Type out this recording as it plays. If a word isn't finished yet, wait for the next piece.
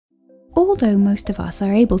Although most of us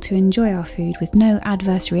are able to enjoy our food with no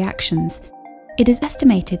adverse reactions, it is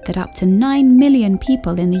estimated that up to 9 million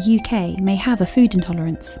people in the UK may have a food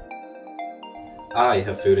intolerance. I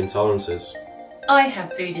have food intolerances. I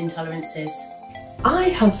have food intolerances. I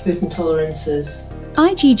have food intolerances.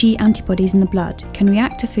 IgG antibodies in the blood can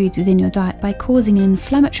react to foods within your diet by causing an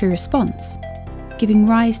inflammatory response, giving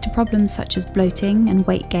rise to problems such as bloating and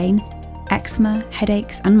weight gain, eczema,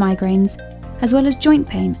 headaches and migraines, as well as joint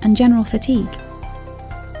pain and general fatigue.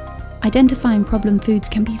 Identifying problem foods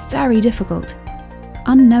can be very difficult.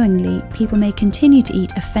 Unknowingly, people may continue to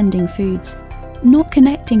eat offending foods, not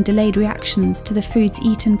connecting delayed reactions to the foods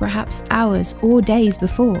eaten perhaps hours or days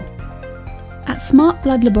before. At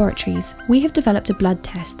Smartblood Laboratories, we have developed a blood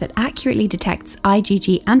test that accurately detects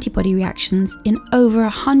IgG antibody reactions in over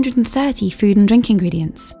 130 food and drink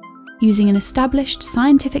ingredients, using an established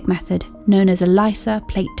scientific method known as ELISA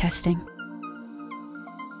Plate Testing.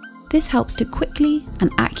 This helps to quickly and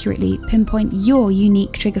accurately pinpoint your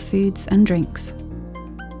unique trigger foods and drinks.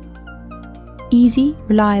 Easy,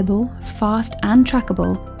 reliable, fast and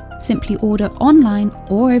trackable, simply order online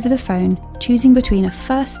or over the phone, choosing between a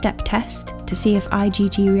first step test to see if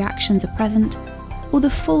IgG reactions are present, or the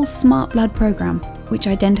full Smartblood program, which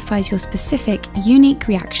identifies your specific, unique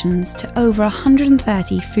reactions to over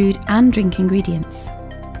 130 food and drink ingredients.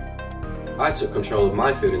 I took control of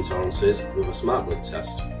my food intolerances with a Smartblood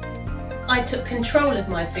test. I took control of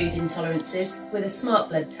my food intolerances with a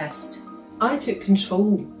Smartblood test. I took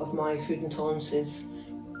control of my food intolerances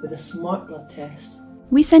with a Smartblood test.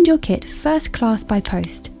 We send your kit first class by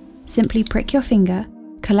post. Simply prick your finger,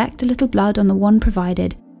 collect a little blood on the one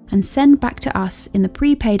provided, and send back to us in the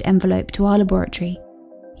prepaid envelope to our laboratory.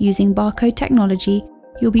 Using barcode technology,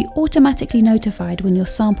 you'll be automatically notified when your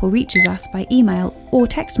sample reaches us by email or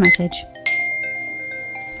text message.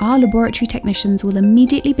 Our laboratory technicians will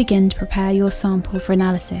immediately begin to prepare your sample for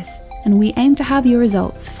analysis, and we aim to have your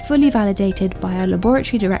results fully validated by our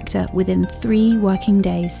laboratory director within 3 working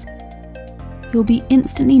days. You'll be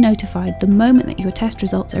instantly notified the moment that your test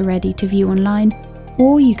results are ready to view online,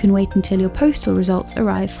 or you can wait until your postal results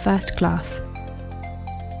arrive first class.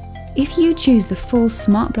 If you choose the full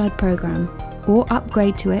Smartblood program, or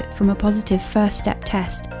upgrade to it from a positive first step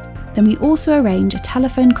test, then we also arrange a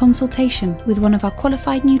telephone consultation with one of our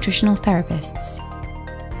qualified nutritional therapists.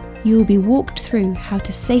 You will be walked through how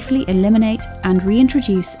to safely eliminate and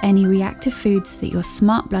reintroduce any reactive foods that your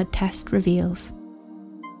Smartblood test reveals.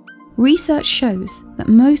 Research shows that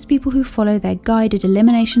most people who follow their guided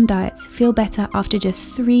elimination diets feel better after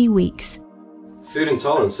just 3 weeks. Food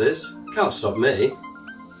intolerances can't stop me.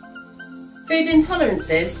 Food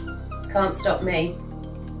intolerances can't stop me.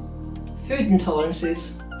 Food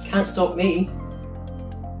intolerances can't stop me.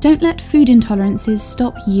 Don't let food intolerances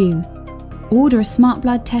stop you. Order a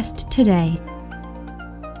Smartblood test today.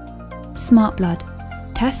 Smartblood.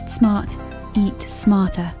 Test smart, eat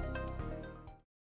smarter.